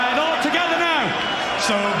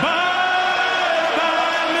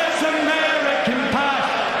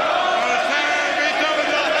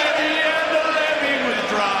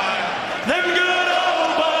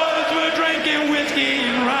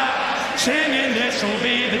saying this'll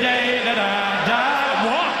be the day that I die.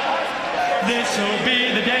 What? This'll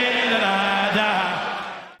be the day that I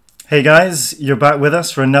die. Hey guys, you're back with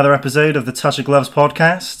us for another episode of the Touch of Gloves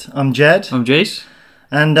podcast. I'm Jed. I'm Jace.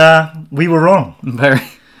 And we were wrong. Very.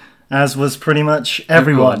 As was pretty much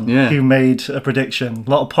everyone yeah. who made a prediction. A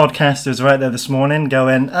lot of podcasters right there this morning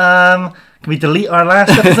going, can we delete our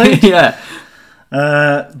last episode? Yeah.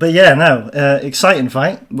 But yeah, no, exciting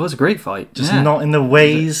fight. It was a great fight. Just yeah. not in the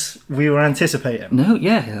ways we were anticipating. No,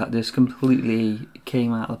 yeah, that just completely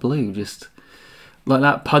came out of the blue. Just like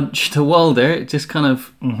that punch to Wilder, it just kind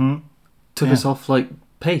of took us off like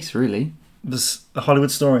pace, really. It was a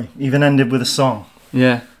Hollywood story. Even ended with a song.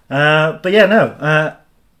 Yeah. But yeah, no.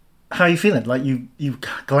 How are you feeling? Like, you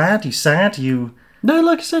glad? You sad? You... No,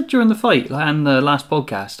 like I said during the fight and the last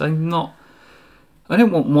podcast, I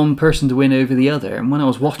don't want one person to win over the other. And when I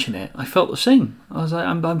was watching it, I felt the same. I was like,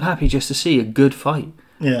 I'm happy just to see a good fight.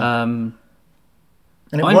 Yeah. And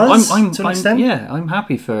it I'm, was, I'm, to an I'm, extent? Yeah, I'm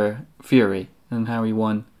happy for Fury and how he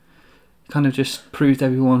won. Kind of just proved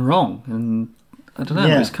everyone wrong. And I don't know,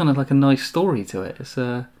 Yeah. it's kind of like a nice story to it. It's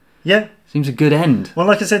Yeah. seems a good end. Well,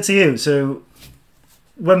 like I said to you, so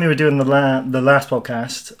when we were doing the last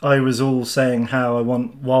podcast, I was all saying how I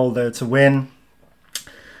want Wilder to win.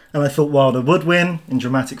 And I thought Wilder would win in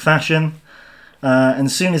dramatic fashion. And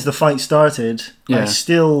as soon as the fight started,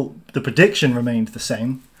 the prediction remained the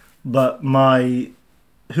same, but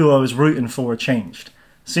who I was rooting for changed.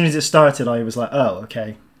 As soon as it started, I was like, oh,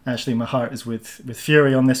 okay, actually my heart is with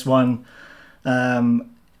Fury on this one.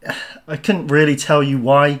 I couldn't really tell you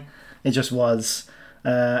why. It just was.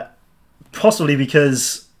 Possibly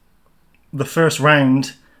because the first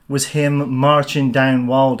round was him marching down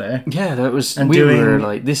Wilder. Yeah, that was. And we were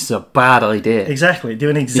like, this is a bad idea. Exactly,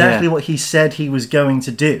 doing exactly what he said he was going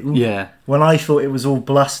to do. Yeah. When I thought it was all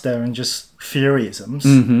bluster and just Furyisms.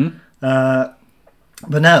 Mm-hmm.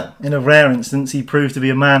 But no, in a rare instance, he proved to be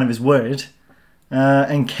a man of his word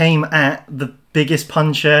and came at the biggest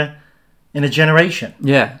puncher in a generation.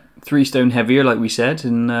 Yeah, 3 stone heavier, like we said,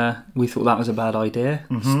 and we thought that was a bad idea.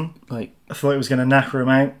 Mm-hmm. Like, I thought it was going to knacker him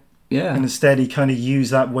out. yeah, And instead, he kind of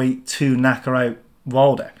used that weight to knacker out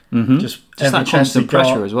Wilder. mm-hmm. Just that every chance constant he got,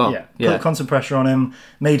 pressure as well. Yeah, put constant pressure on him,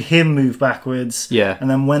 made him move backwards. Yeah. And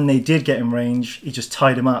then when they did get in range, he just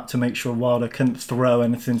tied him up to make sure Wilder couldn't throw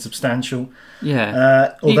anything substantial.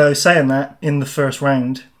 Yeah. Although saying that, in the first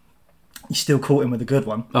round, he still caught him with a good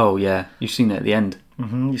one. Oh yeah, you've seen it at the end.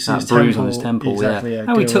 Mm-hmm. You see That his bruise temple, on his temple. exactly, yeah.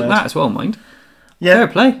 How he go took red. that as well, mind. Yeah. Fair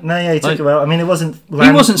play. No, yeah, he took Like, it well. I mean, it wasn't.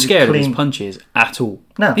 He wasn't scared of clean. his punches at all.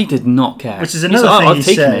 No. He did not care. Which is He's another like, thing I've he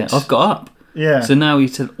taken said. it. I've got up. Yeah. So now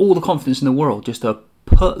he's had all the confidence in the world just to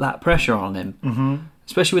put that pressure on him,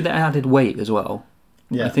 especially with the added weight as well.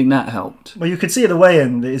 Yeah. I think that helped. Well, you could see at the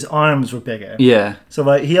weigh-in that his arms were bigger. Yeah. So,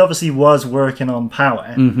 like, he obviously was working on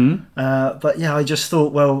power. Mm-hmm. But yeah, I just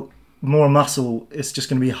thought, well, more muscle, it's just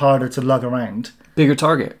going to be harder to lug around. Bigger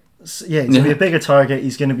target. So, yeah, he's going to be a bigger target.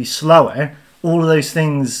 He's going to be slower. All of those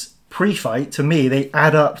things pre-fight, to me, they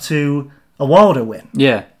add up to a Wilder win.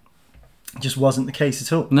 Yeah. It just wasn't the case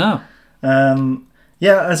at all. No.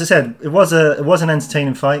 Yeah, as I said, it was an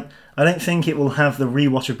entertaining fight. I don't think it will have the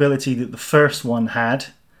rewatchability that the first one had.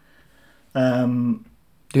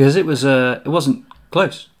 Because it wasn't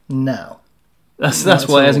close. No. That's Not at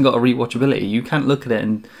why it all. hasn't got a rewatchability. You can't look at it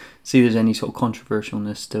and see there's any sort of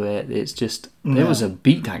controversialness to it. It's just No. it was a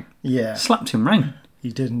beatdown. Yeah, Slapped him round.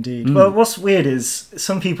 he did indeed. Well, what's weird is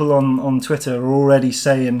some people on Twitter are already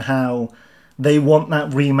saying how they want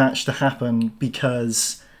that rematch to happen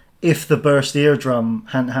because if the burst eardrum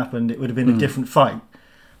hadn't happened, it would have been a different fight.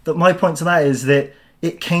 But my point to that is that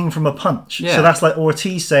it came from a punch. Yeah. So that's like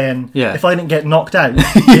Ortiz saying, Yeah. if I didn't get knocked out,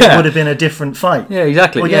 Yeah. it would have been a different fight. Yeah,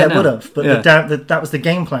 exactly. Well, yeah, it no. would have. But Yeah. that was the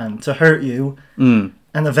game plan, to hurt you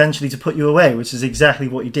and eventually to put you away, which is exactly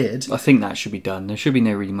what he did. I think that should be done. There should be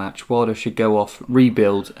no rematch. Wilder should go off,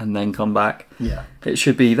 rebuild, and then come back. Yeah. That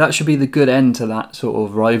should be the good end to that sort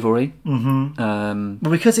of rivalry. Well,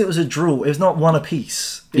 because it was a draw, it was not one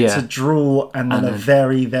apiece. It's Yeah. a draw and then a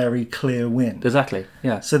very, very clear win. Exactly.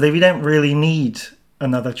 Yeah. So we don't really need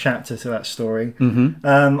another chapter to that story. I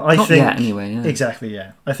Not think yet, anyway. Yeah. Exactly,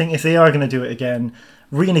 yeah. I think if they are going to do it again,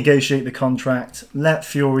 renegotiate the contract, let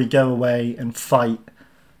Fury go away and fight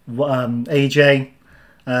AJ,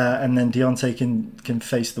 and then Deontay can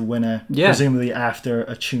face the winner, presumably after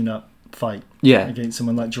a tune-up fight against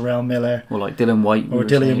someone like Jarrell Miller Or like Dylan White. or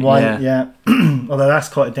Dillian White. Yeah. Although that's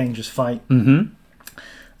quite a dangerous fight. But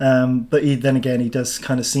then again, he does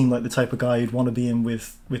kind of seem like the type of guy who'd want to be in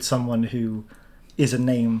with someone who is a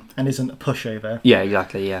name and isn't a pushover. Yeah,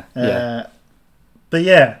 exactly. Yeah. But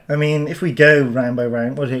yeah, I mean, if we go round by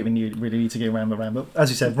round, well, I don't even really need to go round by round. But as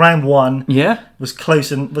you said, round 1 Yeah, was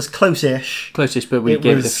close-ish. closest, but we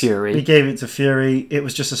gave it to Fury. We gave it to Fury. It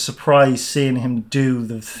was just a surprise seeing him do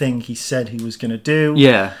the thing he said he was going to do.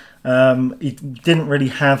 Yeah, He didn't really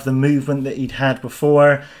have the movement that he'd had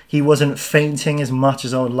before. He wasn't feinting as much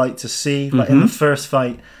as I would like to see. Like in the first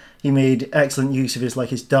fight, he made excellent use of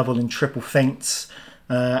his double and triple feints,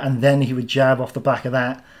 and then he would jab off the back of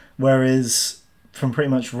that. Whereas from pretty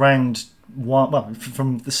much round 1, well,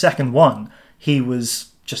 from the second one, he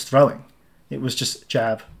was just throwing. It was just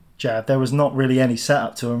jab, jab. There was not really any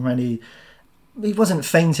setup to him. He wasn't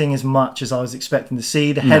feinting as much as I was expecting to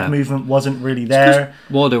see. The head movement wasn't really there.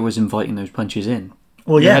 Wilder was inviting those punches in.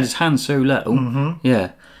 Well, He yeah, had his hands so low.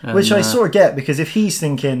 Yeah. And, which I sort of get, because if he's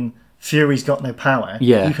thinking Fury's got no power,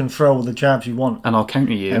 Yeah. you can throw all the jabs you want, and I'll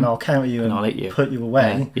counter you. and I'll counter you and I'll hit you. put you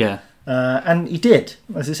away. Yeah. And he did.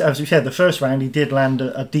 As we said, the first round he did land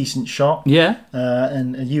a decent shot. Yeah.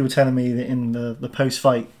 And you were telling me that in the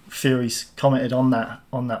post-fight, Fury's commented on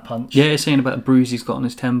that punch. Yeah, saying about the bruise he's got on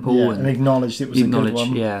his temple. Yeah, and and acknowledged it was a good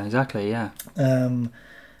one. Yeah, exactly, yeah. And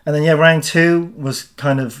then, round 2 was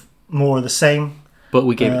kind of more of the same. But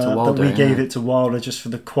we gave it to Wilder. But we gave it to Wilder just for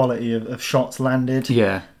the quality of shots landed.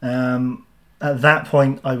 Yeah. At that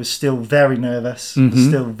point, I was still very nervous,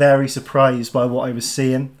 still very surprised by what I was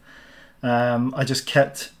seeing. I just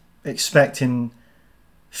kept expecting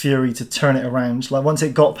Fury to turn it around. Like once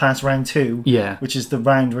it got past round 2, Yeah. which is the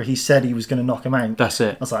round where he said he was going to knock him out, That's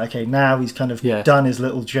it. I was like, okay, now he's kind of Yeah. done his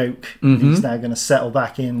little joke. He's now going to settle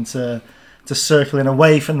back into circling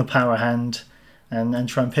away from the power hand and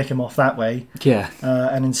try and pick him off that way. Yeah.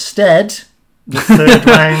 And instead, the third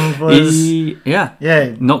round was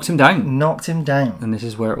Knocked him down. knocked him down. And this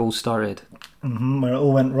is where it all started. Where it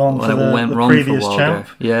all went wrong Well, for it all went the wrong previous for Wilder. champ.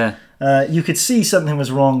 Yeah. You could see something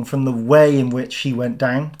was wrong from the way in which he went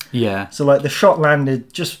down. Yeah. So like the shot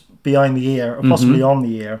landed just behind the ear, or possibly on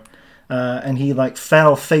the ear, and he like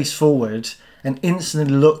fell face forward and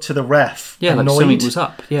instantly looked to the ref. Yeah, like annoyed. something was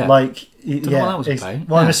up. Yeah. Like know what that was about.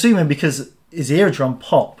 well, I'm Yeah. assuming because his eardrum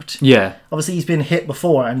popped. Yeah. Obviously, he's been hit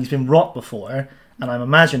before and he's been rocked before, and I'm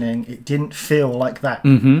imagining it didn't feel like that.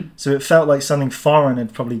 So it felt like something foreign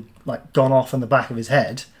had probably like gone off in the back of his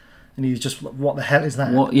head, and he was just, what the hell is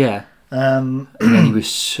that? What? Yeah. And then he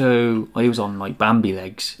was on like Bambi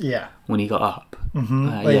legs Yeah. when he got up.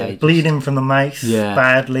 Like, bleeding from the mouth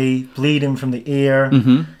badly, bleeding from the ear.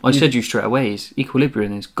 I said you straight away, his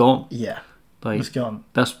equilibrium is gone. Yeah, Like, it was gone.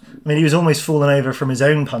 that's I mean, he was almost falling over from his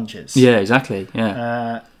own punches. yeah, exactly.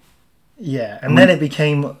 Yeah. And then it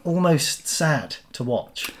became almost sad to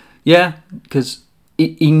watch. Yeah, because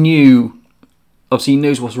he knew, obviously, he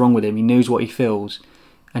knows what's wrong with him. He knows what he feels,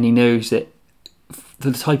 and he knows that for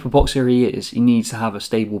the type of boxer he is, he needs to have a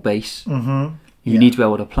stable base. You need to be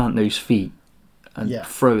able to plant those feet and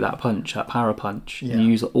throw that punch, that power punch, and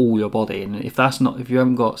use all your body. And if you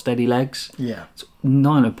haven't got steady legs, it's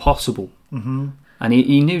nigh impossible. And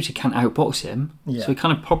he knew he can't outbox him, so he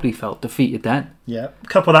kind of probably felt defeated then. Yeah.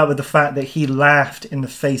 Couple that with the fact that he laughed in the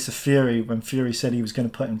face of Fury when Fury said he was going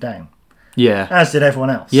to put him down. Yeah. As did everyone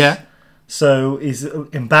else. Yeah. So his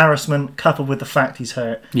embarrassment, coupled with the fact he's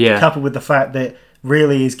hurt, Yeah. coupled with the fact that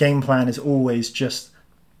really his game plan is always just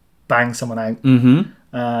bang someone out.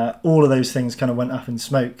 All of those things kind of went up in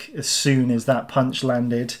smoke as soon as that punch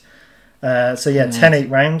landed. 10-8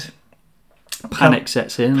 round. Panic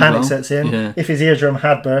sets in. Panic sets in. Yeah. If his eardrum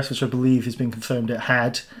had burst, which I believe has been confirmed it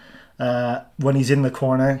had, when he's in the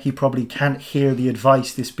corner, he probably can't hear the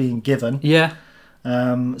advice that's being given. Yeah.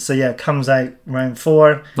 Comes out round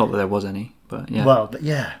 4. Not that there was any, but yeah. Well, but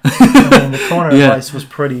yeah. I mean, the corner advice was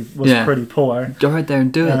pretty poor. Go out there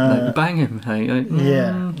and do it. Like, bang him.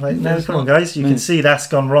 No, come on, guys. You can see that's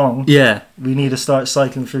gone wrong. Yeah. We need to start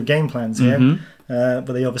cycling through game plans here. But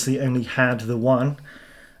they obviously only had the one.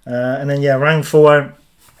 And then, round 4,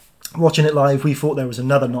 watching it live, we thought there was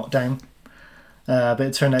another knockdown. But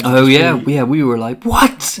it turned out to we were like,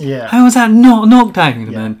 what? Yeah. How was that not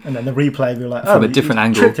knockdown? And then the replay, we were like, from a different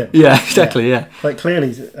angle. Tripped him. Yeah, exactly, yeah. Like,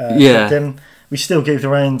 clearly, tripped him. We still gave the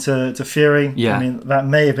round to Fury. Yeah. I mean, that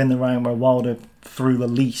may have been the round where Wilder threw the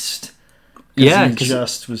least. Yeah, he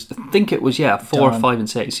just was. I think it was 4, 5, and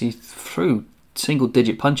 6. He threw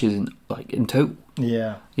single-digit punches in total.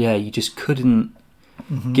 Yeah. Yeah, you just couldn't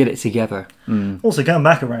get it together. Also, going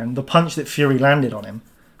back around, the punch that Fury landed on him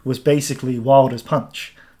was basically Wilder's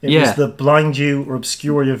punch. It was the blind you or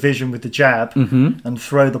obscure your vision with the jab and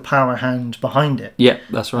throw the power hand behind it. Yeah,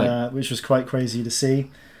 that's right. Which was quite crazy to see.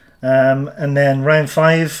 And then round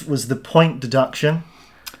 5 was the point deduction.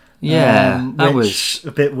 Yeah, that which was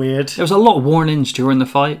a bit weird. There was a lot of warnings during the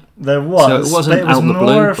fight. There was, So it wasn't but it was out of the more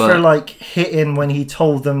blue, for but- like hitting when he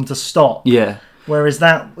told them to stop. Yeah. Whereas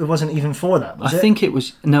that it wasn't even for that. Was I it? think it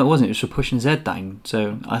was no, it wasn't. It was for pushing his head down.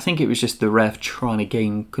 So I think it was just the ref trying to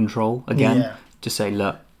gain control again, Yeah. to say,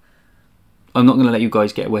 look, I'm not going to let you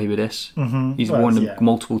guys get away with this. Mm-hmm. He's Well, warned them yeah.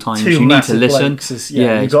 multiple times. Two You need to massive listen. blokes is,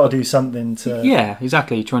 you've got to do something to. Yeah,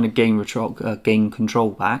 exactly. Trying to gain control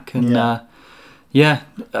back, and Yeah.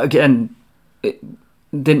 again, it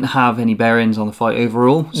didn't have any bearings on the fight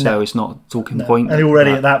overall, so No. it's not a talking No. point. And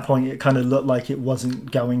already at that point, it kind of looked like it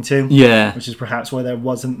wasn't going to. Yeah, Which is perhaps why there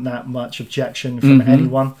wasn't that much objection from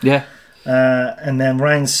anyone. yeah, And then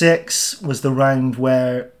round 6 was the round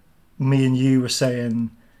where me and you were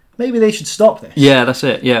saying maybe they should stop this. yeah. That's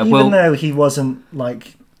it. Yeah, Even well, though he wasn't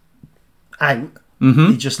like out,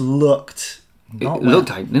 he just looked not it well.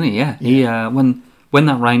 looked out, didn't he? Yeah. He when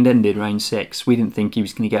that round ended, round 6, we didn't think he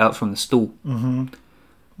was going to get up from the stool.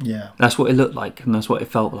 Yeah. That's what it looked like, and that's what it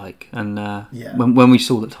felt like. And Yeah. when we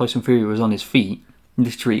saw that Tyson Fury was on his feet,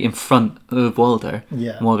 literally in front of Wilder,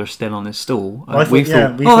 Yeah. and Wilder's still on his stool, I we thought-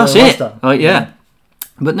 thought, we oh, thought that's it was it. done. Like, Yeah. yeah.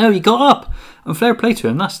 But no, he got up, and fair play to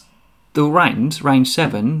him. That's the round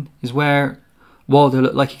 7, is where Wilder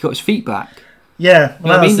looked like he got his feet back. Yeah, know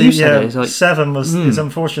what I mean? You said it, it's like- 7 was is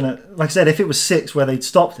unfortunate. Like I said, if it was 6 where they'd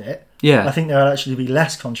stopped it, Yeah. I think there would actually be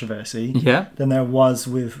less controversy Yeah. than there was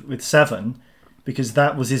with 7, because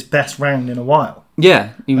that was his best round in a while. Yeah,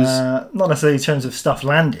 he was. Not necessarily in terms of stuff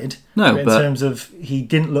landed, No, in but- terms of he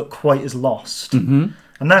didn't look quite as lost. Mm-hmm.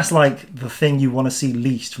 And that's like the thing you want to see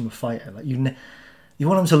least from a fighter. Like you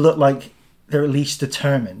want them to look like they're at least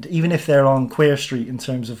determined, even if they're on Queer Street in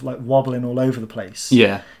terms of like wobbling all over the place.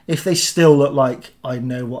 yeah. If they still look like I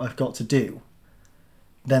know what I've got to do,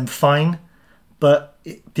 then fine. But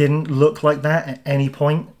it didn't look like that at any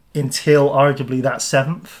point until arguably that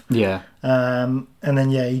 7th. Yeah. And then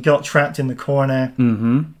he got trapped in the corner.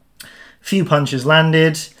 Mm-hmm. Few punches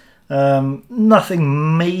landed.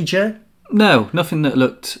 Nothing major. No, nothing that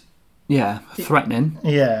looked, threatening.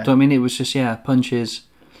 Yeah. So I mean, it was just punches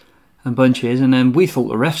and bunches, and then we thought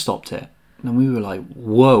the ref stopped it, and we were like,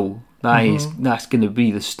 "Whoa, that's going to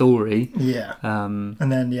be the story." Yeah. And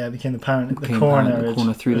then it became apparent that the Came corner, out the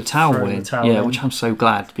corner threw the had towel thrown in. the towel Yeah, in. which I'm so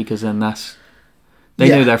glad, because then they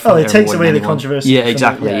know they're Oh, fighter it takes more away than the anyone. controversy. Yeah, from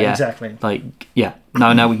exactly. it. Yeah, exactly. Like,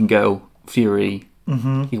 now we can go Fury.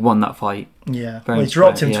 Mm-hmm. He won that fight. Yeah. Very Well, he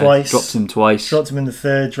dropped him twice. Dropped him twice. Dropped him in the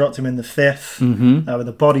 3rd. Dropped him in the 5th. Mm-hmm. With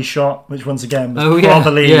a body shot, which once again was Oh, yeah,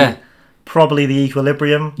 probably yeah. probably the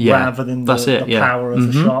equilibrium Yeah, rather than that's the it, yeah. power of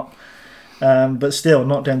the shot. But still,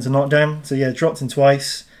 knockdown to knockdown. So dropped him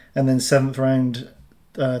twice, and then 7th round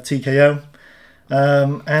TKO.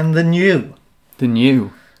 And the new, ring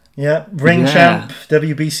Yeah. champ,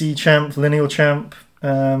 WBC champ, lineal champ.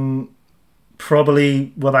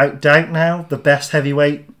 Probably without doubt now the best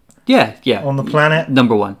heavyweight Yeah. on the planet.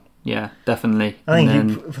 Number 1. Yeah, definitely. I think And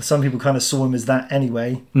then- some people kind of saw him as that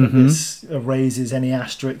anyway, but this erases any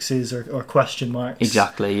asterisks or question marks.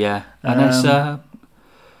 exactly. Yeah, and it's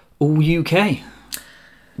all UK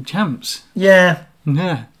champs. Yeah,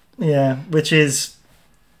 Yeah. which is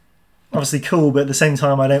obviously cool, but at the same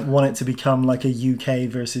time, I don't want it to become like a UK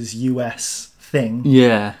versus US thing.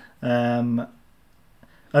 Yeah.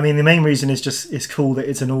 I mean, the main reason is just it's cool that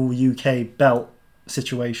it's an all UK belt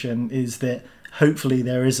situation. Is that hopefully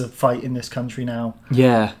there is a fight in this country now,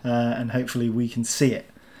 Yeah. and hopefully we can see it.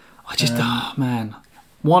 I just, man.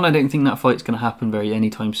 1, I don't think that fight's going to happen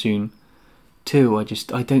anytime soon. 2, I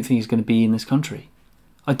don't think he's going to be in this country.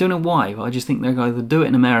 I don't know why, but I just think they're going to either do it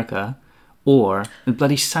in America or in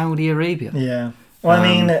bloody Saudi Arabia. Yeah. Well, I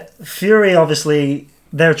mean, Fury obviously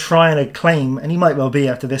they're trying to claim, and he might well be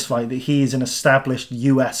after this fight, that he's an established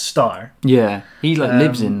US star. Yeah, he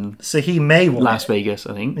lives in So he may want Las it. Vegas,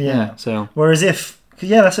 I think. Yeah. So Whereas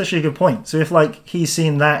that's actually a good point. So if like he's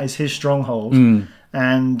seen that as his stronghold,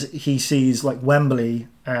 and he sees like Wembley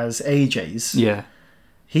as AJ's, yeah,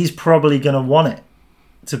 he's probably going to want it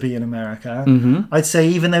to be in America. Mm-hmm. I'd say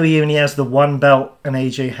even though he only has the 1 belt and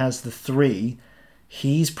AJ has the 3,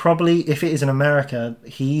 he's probably, if it is in America,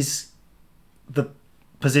 he's the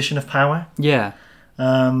position of power. yeah,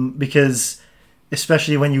 Because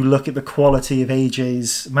especially when you look at the quality of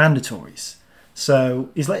AJ's mandatories. So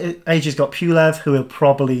he's like AJ's got Pulev, who he'll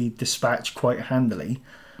probably dispatch quite handily,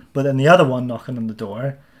 but then the other one knocking on the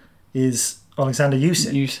door is Alexander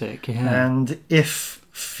Usyk. Usyk, yeah, And if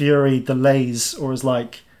Fury delays or is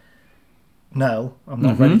like, no, I'm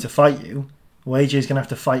not ready to fight you, well, AJ's going to have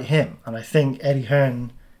to fight him. And I think Eddie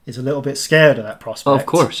Hearn is a little bit scared of that prospect. Oh, of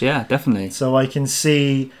course, yeah, definitely. So I can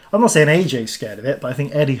see. I'm not saying AJ's scared of it, but I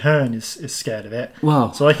think Eddie Hearn is scared of it.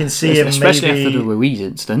 Well, so I can see him especially maybe after the Ruiz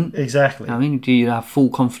incident. Exactly. I mean, do you have full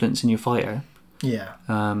confidence in your fighter? Yeah.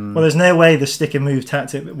 Well, there's no way the stick and move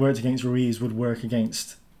tactic that worked against Ruiz would work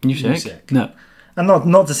against Usyk. No. And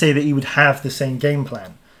not to say that he would have the same game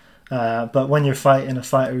plan, but when you're fighting a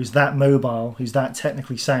fighter who's that mobile, who's that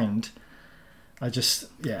technically sound, it's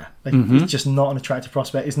just not an attractive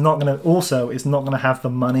prospect. It's not going to have the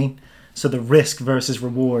money, so the risk versus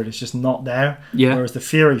reward is just not there. Yeah. Whereas the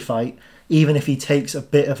Fury fight, even if he takes a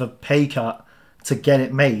bit of a pay cut to get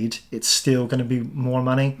it made, it's still going to be more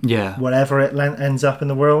money. Yeah. Whatever it ends up in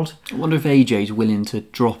the world. I wonder if AJ's willing to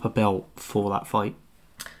drop a belt for that fight.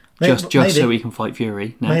 Just maybe. So he can fight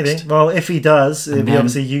Fury next. Maybe. Well, if he does, it'd be then-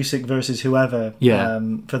 obviously Usyk versus whoever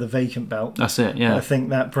for the vacant belt. That's it, yeah. I think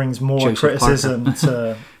that brings more Joseph criticism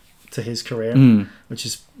to his career, which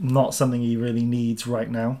is not something he really needs right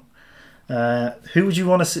now. Who would you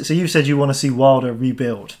want to see? So you said you want to see Wilder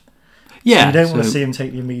rebuild. Yeah. So you don't want to see him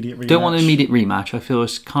take the immediate rematch. Don't want an immediate rematch. I feel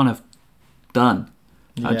it's kind of done.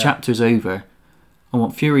 Yeah. Chapter's over. I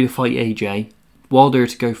want Fury to fight AJ. Wilder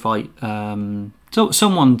to go fight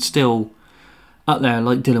someone still up there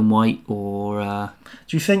like Dylan White or...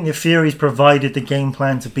 Do you think that Fury's provided the game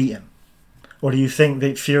plan to beat him? Or do you think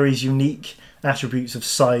that Fury's unique attributes of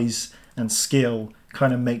size and skill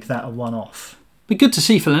kind of make that a one-off? Be good to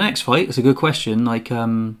see for the next fight. It's a good question. Like,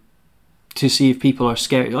 to see if people are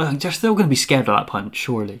scared. They're still going to be scared of that punch,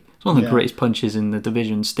 surely. It's one of the greatest punches in the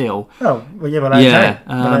division still. Oh, well, yeah,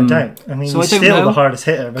 without doubt. I mean, so he's I don't still know, the hardest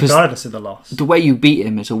hitter, regardless of the loss. The way you beat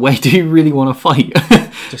him is a way, do you really want to fight?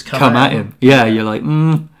 Just come at him. Yeah, you're like,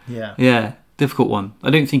 Yeah, difficult one.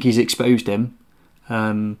 I don't think he's exposed him.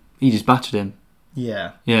 He just battered him.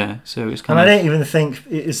 Yeah. Yeah, so it's And kind I don't even think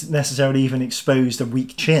it is necessarily even exposed a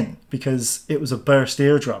weak chin, because it was a burst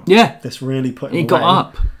eardrum. Yeah. This really put him he away. got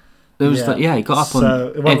up. There was he got up So on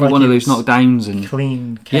it wasn't every like one of he those was knockdowns and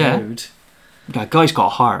Clean Yeah. KO'd. that guy's got a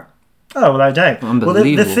heart. Oh, without doubt. Well, the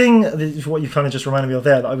Unbelievable. thing, what you kind of just reminded me of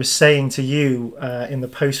there, that I was saying to you in the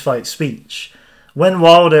post-fight speech, when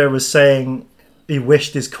Wilder was saying he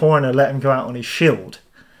wished his corner let him go out on his shield,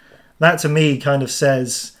 that to me kind of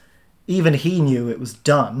says even he knew it was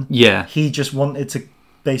done. Yeah. He just wanted to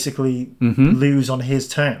basically lose on his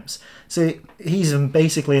terms. So he's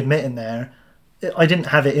basically admitting there, I didn't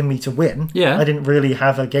have it in me to win. Yeah. I didn't really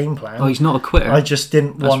have a game plan. Oh, he's not a quitter. I just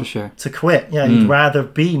didn't That's want for sure. to quit. Yeah, he'd rather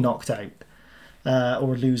be knocked out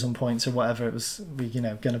or lose on points or whatever it was,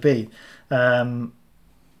 going to be.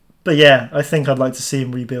 But yeah, I think I'd like to see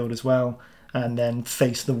him rebuild as well, and then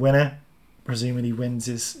face the winner, presuming he wins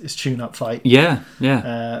his tune-up fight. Yeah,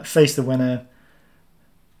 yeah. Face the winner.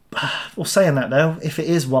 Well, saying that though, if it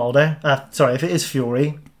is Wilder, if it is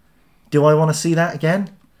Fury, do I want to see that again?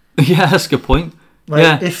 Yeah, that's a good point.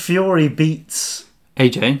 Like, if Fury beats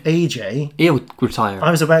AJ, he'll retire.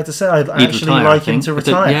 I was about to say I'd He'd actually retire, like I him think. to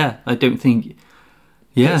retire. I don't think.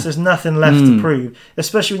 Yeah, Because there's nothing left to prove,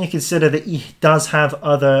 especially when you consider that he does have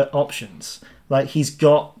other options. Like, he's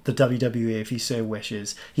got the WWE if he so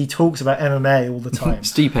wishes. He talks about MMA all the time.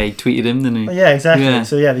 Stipe tweeted him, didn't he? Oh, yeah, exactly. Yeah.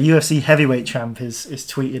 So yeah, the UFC heavyweight champ is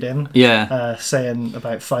tweeted him. Yeah. Saying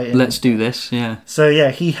about fighting. Let's do this. Yeah. So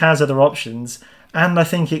yeah, he has other options, and I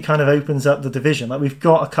think it kind of opens up the division. Like, we've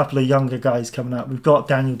got a couple of younger guys coming up. We've got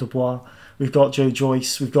Daniel Dubois. We've got Joe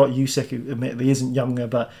Joyce. We've got Usyk, who admittedly isn't younger,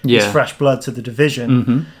 but he's fresh blood to the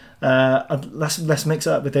division. Let's mix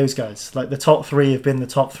it up with those guys. Like, the top three have been the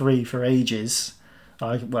top three for ages.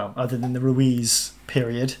 Other than the Ruiz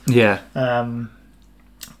period. Yeah.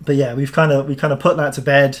 But yeah, we kind of put that to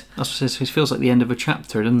bed. That's what it feels like the end of a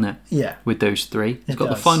chapter, doesn't it? Yeah. With those three, it's got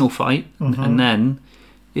the does. final fight, and then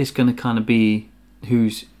it's going to kind of be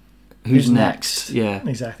who's next. Yeah.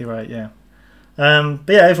 Exactly right. Yeah. But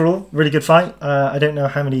yeah, overall, really good fight. I don't know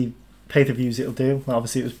how many pay-per-views it'll do. Well,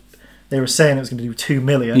 obviously, they were saying it was going to do 2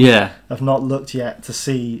 million. Yeah. I've not looked yet to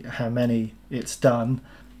see how many it's done.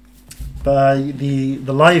 But the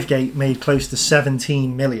live gate made close to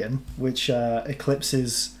 17 million, which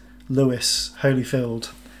eclipses Lewis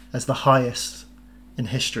Holyfield as the highest in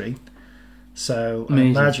history. So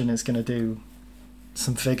Amazing. I imagine it's going to do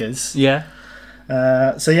some figures. Yeah.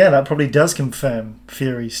 So yeah, that probably does confirm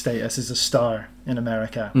Fury's status as a star in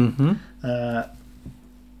America.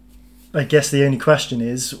 I guess the only question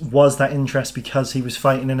is, was that interest because he was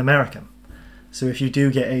fighting an American? So if you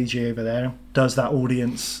do get AJ over there, does that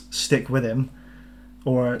audience stick with him,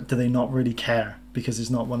 or do they not really care because it's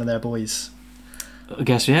not one of their boys? I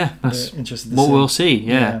guess that's interested to what see. we'll see.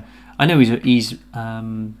 Yeah. I know he's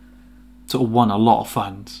sort of won a lot of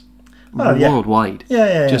fans. Oh, yeah. worldwide.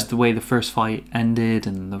 Yeah. Just the way the first fight ended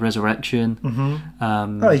and the resurrection.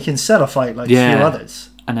 Oh, he can sell a fight like a few others.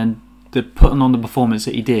 And then the putting on the performance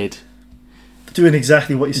that he did. Doing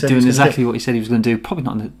exactly what he said Doing he was gonna exactly do. what he said he was going to do. Probably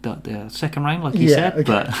not in the second round, like he Yeah, said,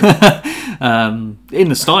 okay. but in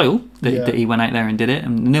the style that, Yeah. that he went out there and did it.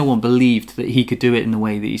 And no one believed that he could do it in the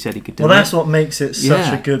way that he said he could do Well, it. that's what makes it such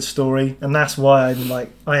Yeah. a good story, and that's why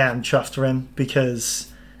I am chuffed for him, because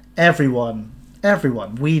everyone,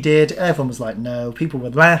 everyone was like, no, people were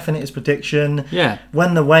laughing at his prediction. Yeah.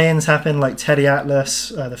 When the weigh-ins happened, like Teddy Atlas,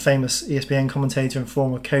 the famous ESPN commentator and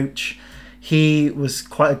former coach, he was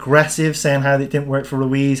quite aggressive, saying how it didn't work for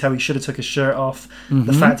Ruiz, how he should have took his shirt off.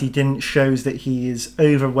 The fact he didn't shows that he is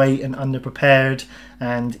overweight and underprepared,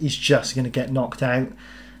 and he's just going to get knocked out.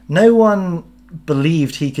 No one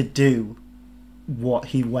believed he could do what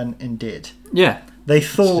he went and did. Yeah. They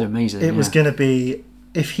thought amazing, it was yeah. going to be,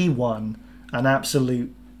 if he won, an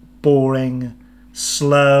absolute boring,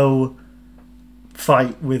 slow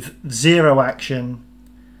fight with zero action.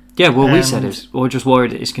 Yeah, well, we said And- it. We're just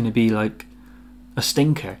worried it's going to be like a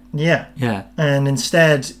stinker. Yeah. Yeah. And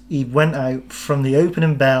instead, he went out from the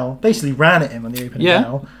opening bell, basically ran at him on the opening Yeah.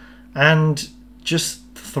 bell, and just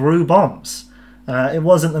threw bombs. It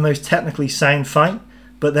wasn't the most technically sound fight,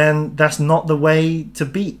 but then that's not the way to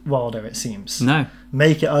beat Wilder, it seems. No.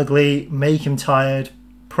 Make it ugly, make him tired,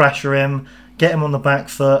 pressure him, get him on the back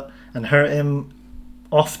foot, and hurt him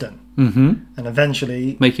often. Mm-hmm. And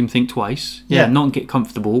eventually, Make him think twice. Yeah. Yeah. Not get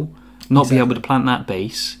comfortable. Not be able Exactly. to plant that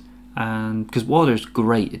base. And because Wilder's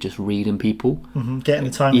great at just reading people. getting the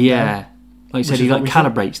timing Yeah. down. Like I said, Which he is like what we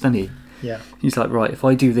thought. calibrates, doesn't he? Yeah, He's like, right, if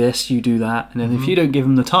I do this, you do that. And then if you don't give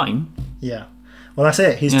him the time. yeah. Well, that's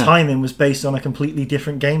it. His Yeah. timing was based on a completely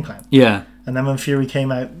different game plan. Yeah. And then when Fury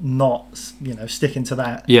came out not, sticking to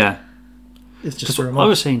that, Yeah. it's just Because threw him I off.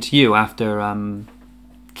 was saying to you after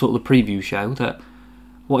sort of the preview show that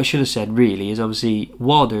what I should have said really is obviously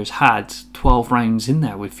Wilder's had 12 rounds in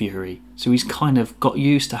there with Fury, so he's kind of got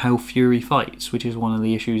used to how Fury fights, which is one of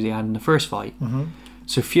the issues he had in the first fight.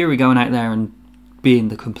 So Fury going out there and being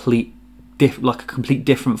the complete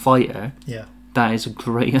different fighter, Yeah. that is a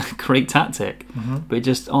great tactic. But it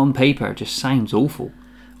just on paper just sounds awful.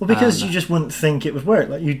 Well, because you just wouldn't think it would work.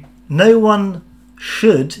 No one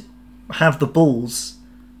should have the balls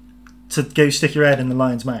to go stick your head in the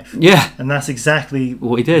lion's mouth. Yeah, And that's exactly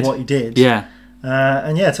what he did. Yeah. Yeah,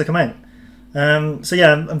 And yeah, took him out. So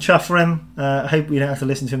yeah, I'm chuffed for him. I hope we don't have to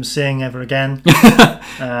listen to him sing ever again.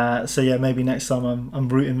 So yeah, maybe next time I'm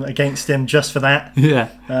rooting against him just for that. yeah,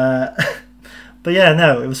 But yeah,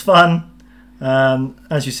 no, it was fun.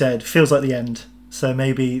 As you said, feels like the end. So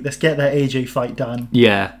maybe let's get that AJ fight done,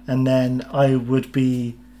 yeah. and then I wouldn't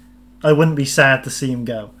be sad to see him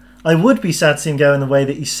go. I would be sad to see him go in the way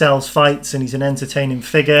that he sells fights and he's an entertaining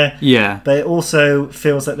figure. Yeah. But it also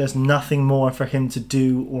feels like there's nothing more for him to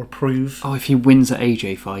do or prove. Oh, if he wins that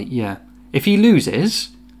AJ fight, yeah. If he loses,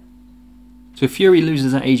 so if Fury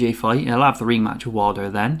loses that AJ fight, he'll have the rematch with Wilder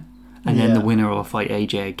then, and then Yeah. the winner will fight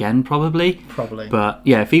AJ again probably. Probably. But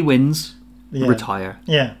yeah, if he wins, Yeah. retire.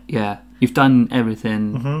 Yeah. Yeah, you've done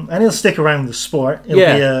everything. And he'll stick around the sport. He'll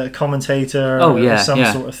Yeah. be a commentator Oh, or yeah, some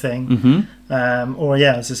yeah. sort of thing. Mm-hmm. Or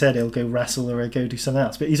yeah, as I said, he'll go wrestle or he'll go do something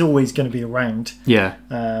else. But he's always going to be around. Yeah.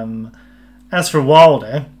 As for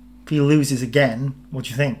Wilder, if he loses again, what do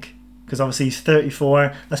you think? Because obviously he's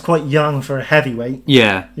 34. That's quite young for a heavyweight.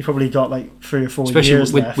 Yeah. He probably got like 3 or 4 Especially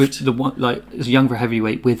years with, left. with the one like as a younger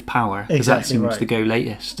heavyweight with power, because that Exactly seems right. to go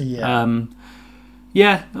latest. Yeah.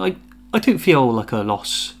 Yeah, I don't feel like a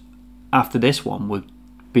loss after this one would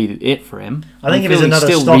be it for him. I think if feel it's he'd another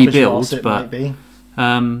still stoppage rebuild, loss, it but might be.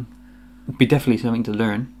 it'd be definitely something to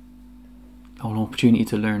learn, an opportunity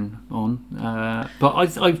to learn on. But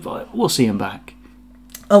I we'll see him back.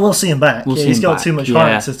 Oh, we'll see him back. We'll Yeah, see he's him got back, too much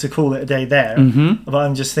yeah. heart to call it a day there. Mm-hmm. But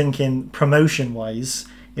I'm just thinking, promotion-wise,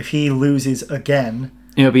 if he loses again,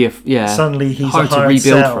 It'll be suddenly he's hard a hard to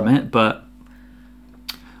rebuild sell. from it, but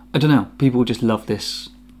I don't know. People just love this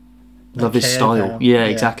his style. Okay. Yeah,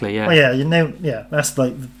 exactly. Yeah. Well, yeah, that's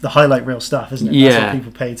like the highlight reel stuff, isn't it? That's Yeah. what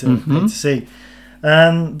people pay to see.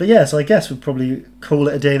 But yeah, so I guess we'd probably call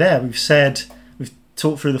it a day there. We've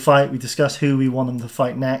talked through the fight. We discussed who we want them to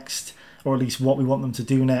fight next, or at least what we want them to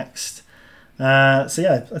do next. So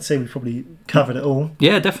yeah, I'd say we probably covered it all.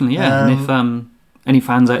 Yeah, definitely. Yeah, and if any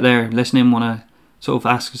fans out there listening want to sort of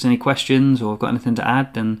ask us any questions or got anything to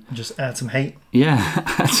add, then Just add some hate. yeah,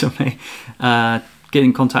 that's okay. Get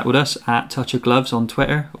in contact with us at Touch of Gloves on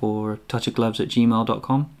Twitter or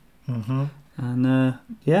touchofgloves@gmail.com. Mm-hmm. And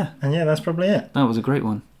yeah, And yeah, that's probably it. that was a great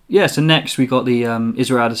one. Yeah, so next we got the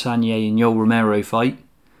Israel Adesanya and Yoel Romero fight.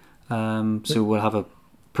 So we'll have a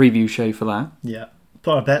preview show for that. Yeah.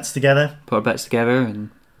 Put our bets together. Put our bets together and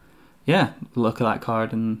look at that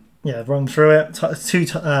card and Yeah, run through it. Two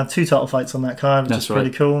title fights on that card, which That's is pretty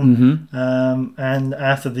right. cool. Mhm. And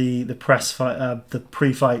after the press fight, the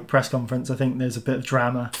pre-fight press conference, I think there's a bit of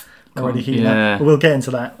drama already heating yeah. up. But we'll get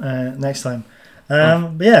into that next time.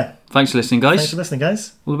 But yeah, thanks for listening, guys. thanks for listening,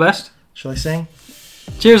 guys. All the best. Shall I sing?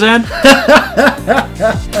 Cheers, Ed.